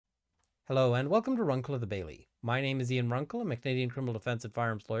Hello and welcome to Runkle of the Bailey. My name is Ian Runkle. I'm a Canadian criminal defense and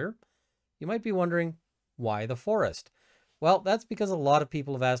firearms lawyer. You might be wondering, why the forest? Well, that's because a lot of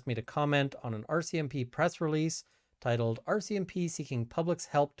people have asked me to comment on an RCMP press release titled RCMP Seeking Public's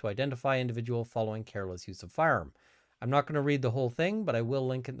Help to Identify Individual Following Careless Use of Firearm. I'm not going to read the whole thing, but I will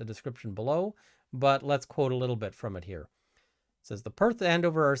link it in the description below. But let's quote a little bit from it here. It says, the Perth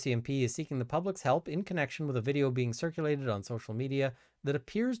Andover RCMP is seeking the public's help in connection with a video being circulated on social media that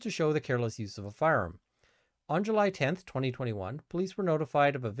appears to show the careless use of a firearm. On July 10th, 2021, police were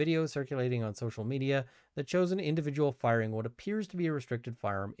notified of a video circulating on social media that shows an individual firing what appears to be a restricted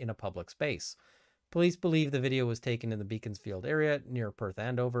firearm in a public space. Police believe the video was taken in the Beaconsfield area near Perth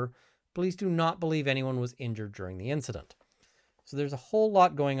Andover. Police do not believe anyone was injured during the incident. So there's a whole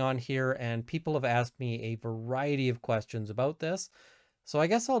lot going on here, and people have asked me a variety of questions about this. So I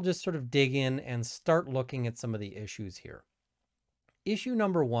guess I'll just sort of dig in and start looking at some of the issues here. Issue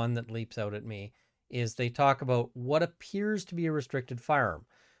number one that leaps out at me is they talk about what appears to be a restricted firearm,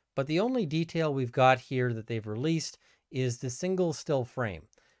 but the only detail we've got here that they've released is the single still frame.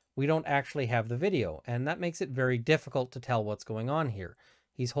 We don't actually have the video, and that makes it very difficult to tell what's going on here.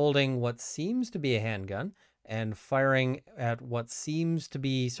 He's holding what seems to be a handgun and firing at what seems to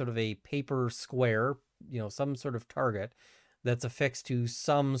be sort of a paper square, some sort of target that's affixed to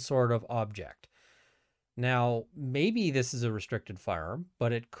some sort of object. Now, maybe this is a restricted firearm,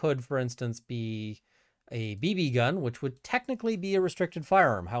 but it could, for instance, be a BB gun, which would technically be a restricted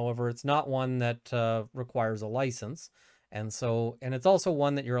firearm. However, it's not one that requires a license. And it's also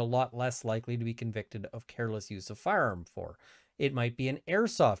one that you're a lot less likely to be convicted of careless use of firearm for. It might be an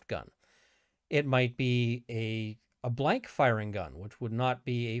airsoft gun. It might be a blank firing gun, which would not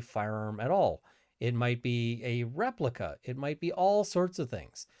be a firearm at all. It might be a replica. It might be all sorts of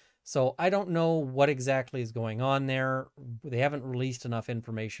things. So I don't know what exactly is going on there. They haven't released enough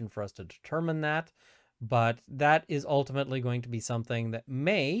information for us to determine that, but that is ultimately going to be something that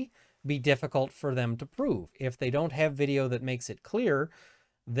may be difficult for them to prove. If they don't have video that makes it clear,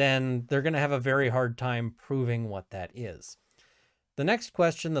 then they're going to have a very hard time proving what that is. The next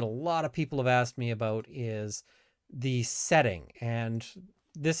question that a lot of people have asked me about is the setting. And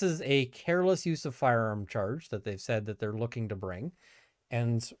this is a careless use of firearm charge that they've said that they're looking to bring.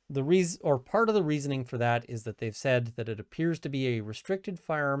 And the reason, or part of the reasoning for that, is that they've said that it appears to be a restricted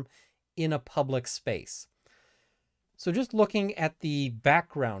firearm in a public space. So just looking at the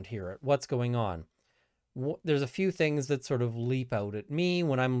background here, at what's going on, there's a few things that sort of leap out at me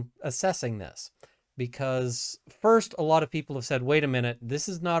when I'm assessing this. Because first, a lot of people have said, wait a minute, this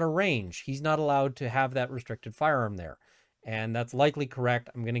is not a range. He's not allowed to have that restricted firearm there. And that's likely correct.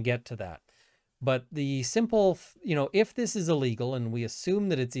 I'm going to get to that. But the simple, if this is illegal, and we assume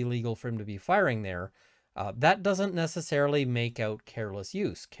that it's illegal for him to be firing there, that doesn't necessarily make out careless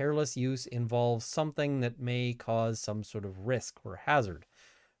use. Careless use involves something that may cause some sort of risk or hazard.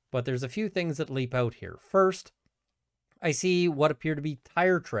 But there's a few things that leap out here. First, I see what appear to be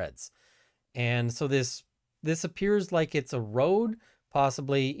tire treads. And so this appears like it's a road,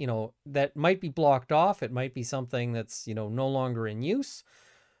 possibly, that might be blocked off. It might be something that's, no longer in use.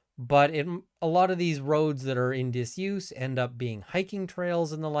 But a lot of these roads that are in disuse end up being hiking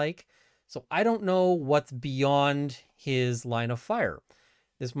trails and the like. So I don't know what's beyond his line of fire.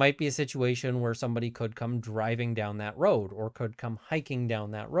 This might be a situation where somebody could come driving down that road or could come hiking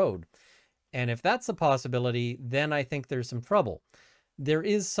down that road. And if that's a possibility, then I think there's some trouble. There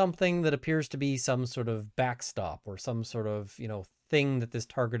is something that appears to be some sort of backstop or some sort of, thing that this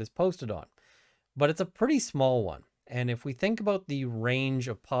target is posted on. But it's a pretty small one. And if we think about the range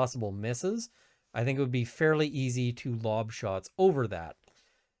of possible misses, I think it would be fairly easy to lob shots over that.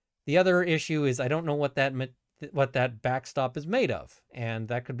 The other issue is I don't know what that backstop is made of. And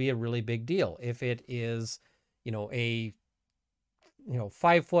that could be a really big deal. If it is, a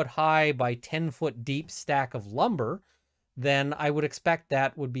 5 foot high by 10 foot deep stack of lumber, then I would expect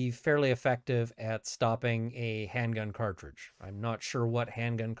that would be fairly effective at stopping a handgun cartridge. I'm not sure what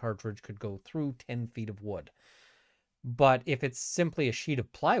handgun cartridge could go through 10 feet of wood. But if it's simply a sheet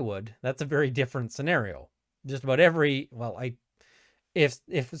of plywood, that's a very different scenario. Just about every, if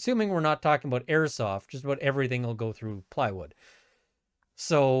assuming we're not talking about airsoft, just about everything will go through plywood.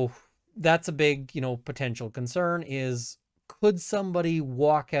 So that's a big, potential concern is, could somebody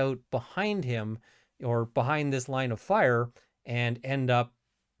walk out behind him or behind this line of fire and end up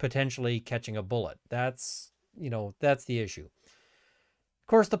potentially catching a bullet? That's the issue. Of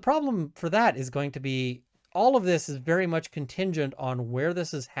course, the problem for that is going to be all of this is very much contingent on where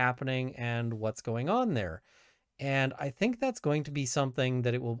this is happening and what's going on there. And I think that's going to be something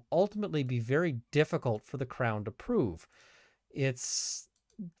that it will ultimately be very difficult for the Crown to prove.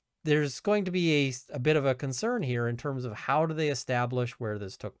 there's going to be a bit of a concern here in terms of how do they establish where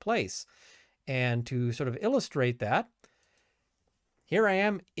this took place. And to sort of illustrate that, here I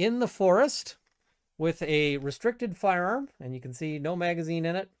am in the forest with a restricted firearm, and you can see no magazine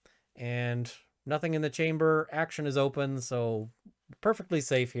in it and nothing in the chamber. Action is open, so perfectly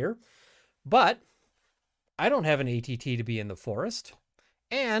safe here. But I don't have an ATT to be in the forest,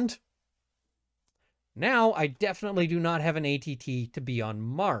 and now I definitely do not have an ATT to be on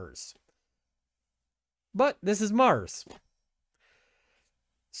Mars. But this is Mars.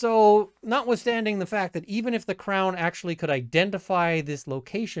 So, notwithstanding the fact that even if the Crown actually could identify this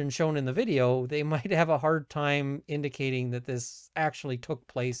location shown in the video, they might have a hard time indicating that this actually took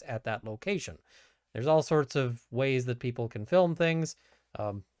place at that location. There's all sorts of ways that people can film things.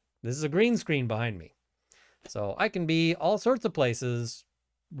 This is a green screen behind me. So I can be all sorts of places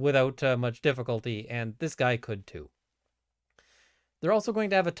without much difficulty, and this guy could too. They're also going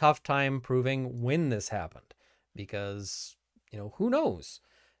to have a tough time proving when this happened because, who knows?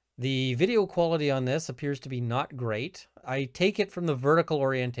 The video quality on this appears to be not great. I take it from the vertical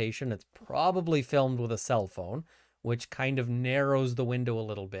orientation. It's probably filmed with a cell phone, which kind of narrows the window a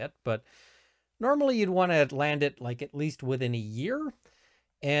little bit, but normally you'd want to land it like at least within a year.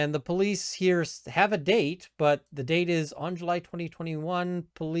 And the police here have a date, but the date is on July 2021.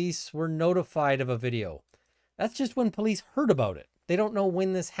 Police were notified of a video. That's just when police heard about it. They don't know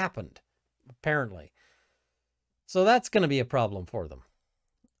when this happened, apparently. So that's going to be a problem for them.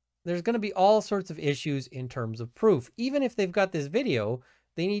 There's going to be all sorts of issues in terms of proof. Even if they've got this video,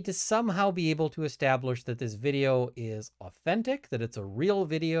 they need to somehow be able to establish that this video is authentic, that it's a real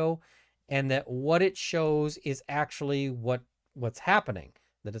video, and that what it shows is actually what's happening.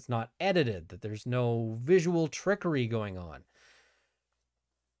 That it's not edited, that there's no visual trickery going on.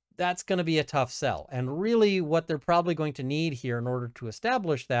 That's going to be a tough sell. And really what they're probably going to need here in order to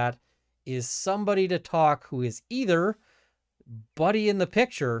establish that is somebody to talk who is either Buddy in the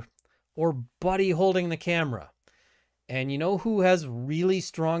picture or Buddy holding the camera. And you know who has really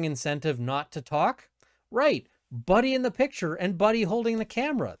strong incentive not to talk? Right, Buddy in the picture and Buddy holding the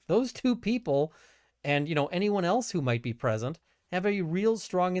camera. Those two people, and anyone else who might be present, have a real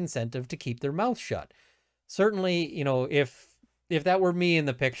strong incentive to keep their mouth shut. Certainly, if that were me in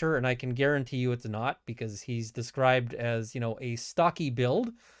the picture, and I can guarantee you it's not, because he's described as, a stocky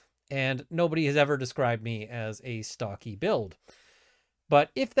build, and nobody has ever described me as a stocky build.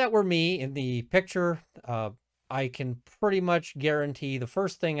 But if that were me in the picture, I can pretty much guarantee the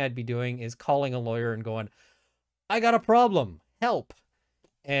first thing I'd be doing is calling a lawyer and going, I got a problem, help.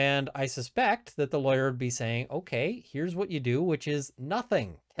 And I suspect that the lawyer would be saying, okay, here's what you do, which is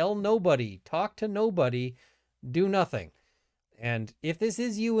nothing. Tell nobody, talk to nobody, do nothing. And if this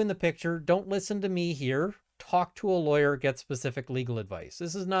is you in the picture, don't listen to me here. Talk to a lawyer, get specific legal advice.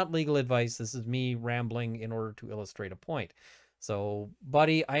 This is not legal advice. This is me rambling in order to illustrate a point. So,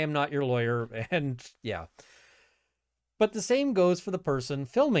 Buddy, I am not your lawyer. And yeah. But the same goes for the person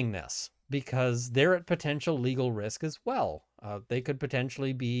filming this, because they're at potential legal risk as well. They could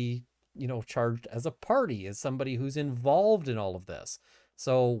potentially be, charged as a party, as somebody who's involved in all of this.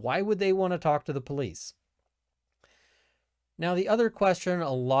 So why would they want to talk to the police? Now, the other question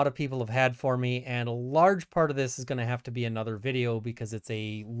a lot of people have had for me, and a large part of this is going to have to be another video because it's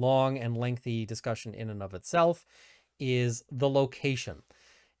a long and lengthy discussion in and of itself, is the location.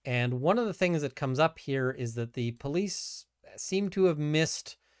 And one of the things that comes up here is that the police seem to have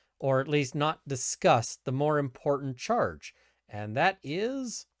missed, or at least not discussed, the more important charge. And that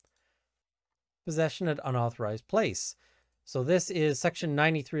is possession at unauthorized place. So this is section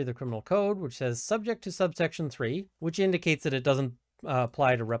 93 of the Criminal Code, which says subject to subsection 3, which indicates that it doesn't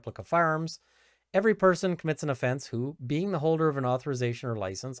apply to replica firearms. Every person commits an offense who, being the holder of an authorization or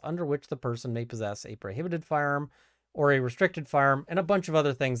license under which the person may possess a prohibited firearm or a restricted firearm, and a bunch of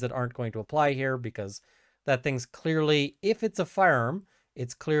other things that aren't going to apply here because that thing's clearly, if it's a firearm,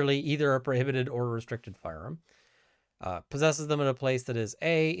 it's clearly either a prohibited or a restricted firearm. Possesses them in a place that is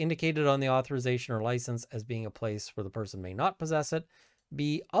A, indicated on the authorization or license as being a place where the person may not possess it,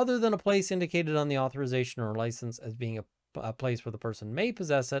 B, other than a place indicated on the authorization or license as being a place where the person may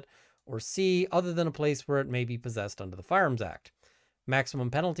possess it, or C, other than a place where it may be possessed under the Firearms Act.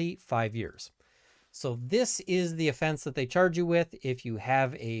 Maximum penalty, 5 years. So this is the offense that they charge you with if you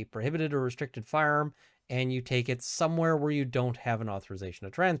have a prohibited or restricted firearm and you take it somewhere where you don't have an authorization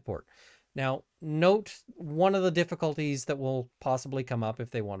to transport. Now, note one of the difficulties that will possibly come up if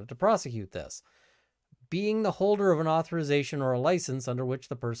they wanted to prosecute this. Being the holder of an authorization or a license under which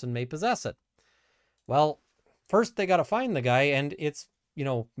the person may possess it. Well, first they got to find the guy, and it's,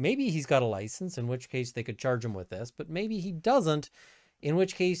 maybe he's got a license, in which case they could charge him with this, but maybe he doesn't, in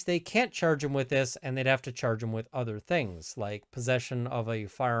which case they can't charge him with this and they'd have to charge him with other things like possession of a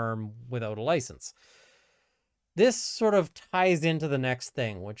firearm without a license. This sort of ties into the next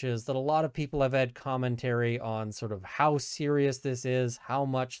thing, which is that a lot of people have had commentary on sort of how serious this is, how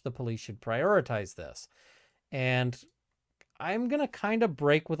much the police should prioritize this. And I'm going to kind of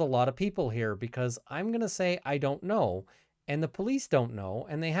break with a lot of people here because I'm going to say I don't know, and the police don't know,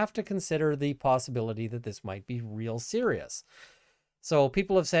 and they have to consider the possibility that this might be real serious. So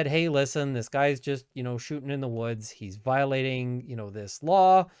people have said, hey, listen, this guy's just, shooting in the woods. He's violating, this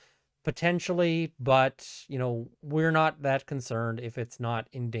law potentially, but, we're not that concerned if it's not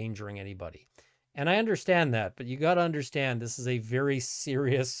endangering anybody. And I understand that, but you got to understand this is a very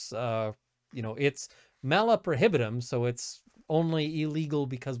serious, it's mala prohibitum, so it's only illegal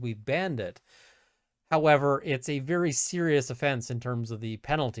because we banned it. However, it's a very serious offense in terms of the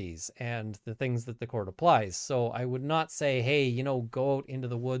penalties and the things that the court applies. So I would not say, hey, go out into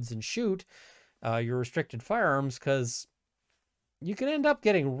the woods and shoot your restricted firearms, because you can end up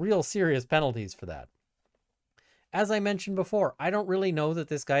getting real serious penalties for that. As I mentioned before, I don't really know that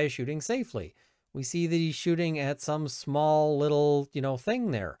this guy is shooting safely. We see that he's shooting at some small little,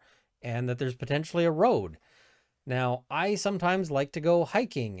 thing there, and that there's potentially a road. Now, I sometimes like to go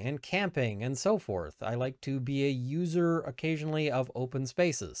hiking and camping and so forth. I like to be a user occasionally of open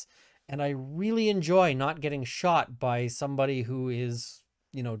spaces. And I really enjoy not getting shot by somebody who is,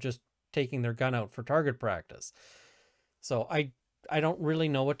 just taking their gun out for target practice. So I don't really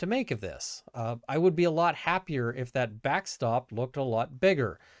know what to make of this. I would be a lot happier if that backstop looked a lot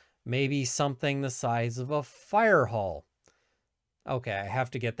bigger. Maybe something the size of a fire hall. Okay, I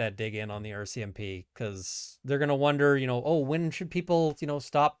have to get that dig in on the RCMP, because they're going to wonder, oh, when should people,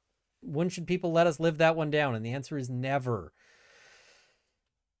 stop? When should people let us live that one down? And the answer is never.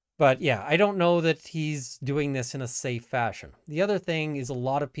 But yeah, I don't know that he's doing this in a safe fashion. The other thing is a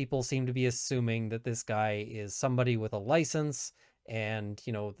lot of people seem to be assuming that this guy is somebody with a license and,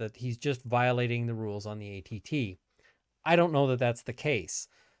 that he's just violating the rules on the ATT. I don't know that that's the case.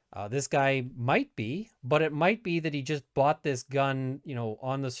 This guy might be, but it might be that he just bought this gun,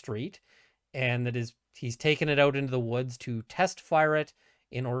 on the street, and that he's taken it out into the woods to test fire it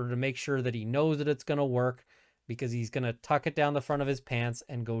in order to make sure that he knows that it's going to work, because he's going to tuck it down the front of his pants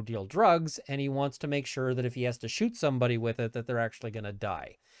and go deal drugs, and he wants to make sure that if he has to shoot somebody with it, that they're actually going to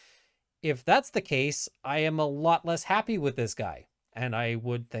die. If that's the case, I am a lot less happy with this guy, and I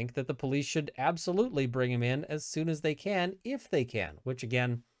would think that the police should absolutely bring him in as soon as they can, if they can, which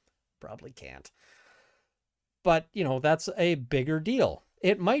again, probably can't. But, that's a bigger deal.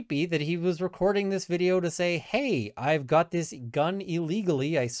 It might be that he was recording this video to say, hey, I've got this gun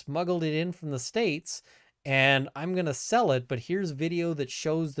illegally. I smuggled it in from the States and I'm going to sell it, but here's video that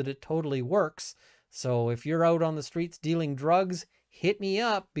shows that it totally works. So if you're out on the streets dealing drugs, hit me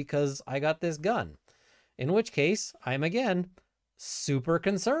up because I got this gun. In which case, I'm again super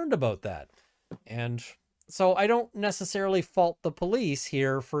concerned about that. And so I don't necessarily fault the police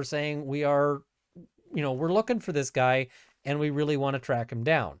here for saying we are, we're looking for this guy and we really want to track him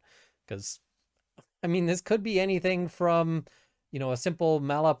down. Because, this could be anything from, a simple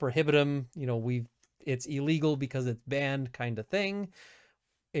mala prohibitum, it's illegal because it's banned kind of thing.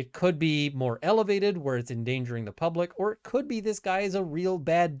 It could be more elevated where it's endangering the public, or it could be this guy is a real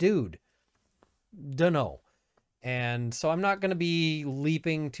bad dude. Dunno. And so I'm not going to be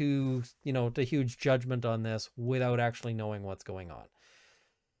leaping to, to huge judgment on this without actually knowing what's going on.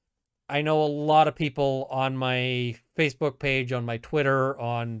 I know a lot of people on my Facebook page, on my Twitter,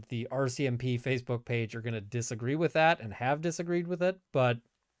 on the RCMP Facebook page are going to disagree with that and have disagreed with it, but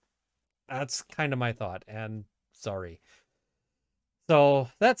that's kind of my thought, and sorry. So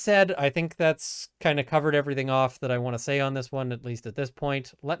that said, I think that's kind of covered everything off that I want to say on this one, at least at this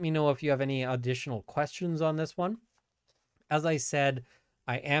point. Let me know if you have any additional questions on this one. As I said,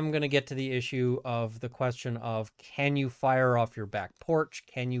 I am going to get to the issue of the question of, can you fire off your back porch?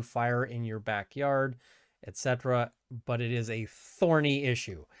 Can you fire in your backyard, etc.? But it is a thorny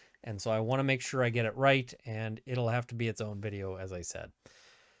issue. And so I want to make sure I get it right, and it'll have to be its own video, as I said.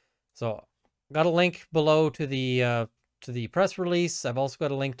 So got a link below to the press release. I've also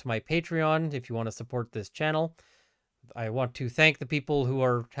got a link to my Patreon if you want to support this channel. I want to thank the people who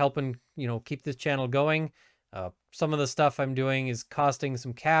are helping, keep this channel going. Some of the stuff I'm doing is costing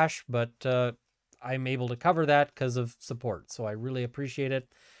some cash, but I'm able to cover that because of support. So I really appreciate it.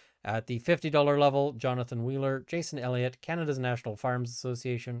 At the $50 level, Jonathan Wheeler, Jason Elliott, Canada's National Firearms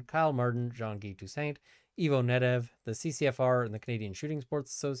Association, Kyle Martin, Jean-Guy Toussaint, Ivo Nedev, the CCFR, and the Canadian Shooting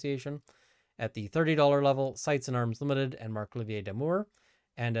Sports Association. At the $30 level, Sights and Arms Limited and Marc-Olivier Damour.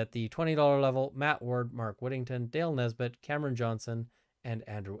 And at the $20 level, Matt Ward, Mark Whittington, Dale Nesbitt, Cameron Johnson, and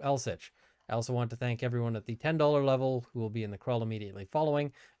Andrew Elsich. I also want to thank everyone at the $10 level who will be in the crawl immediately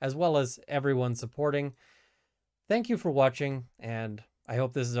following, as well as everyone supporting. Thank you for watching, and I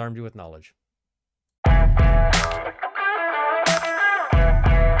hope this has armed you with knowledge.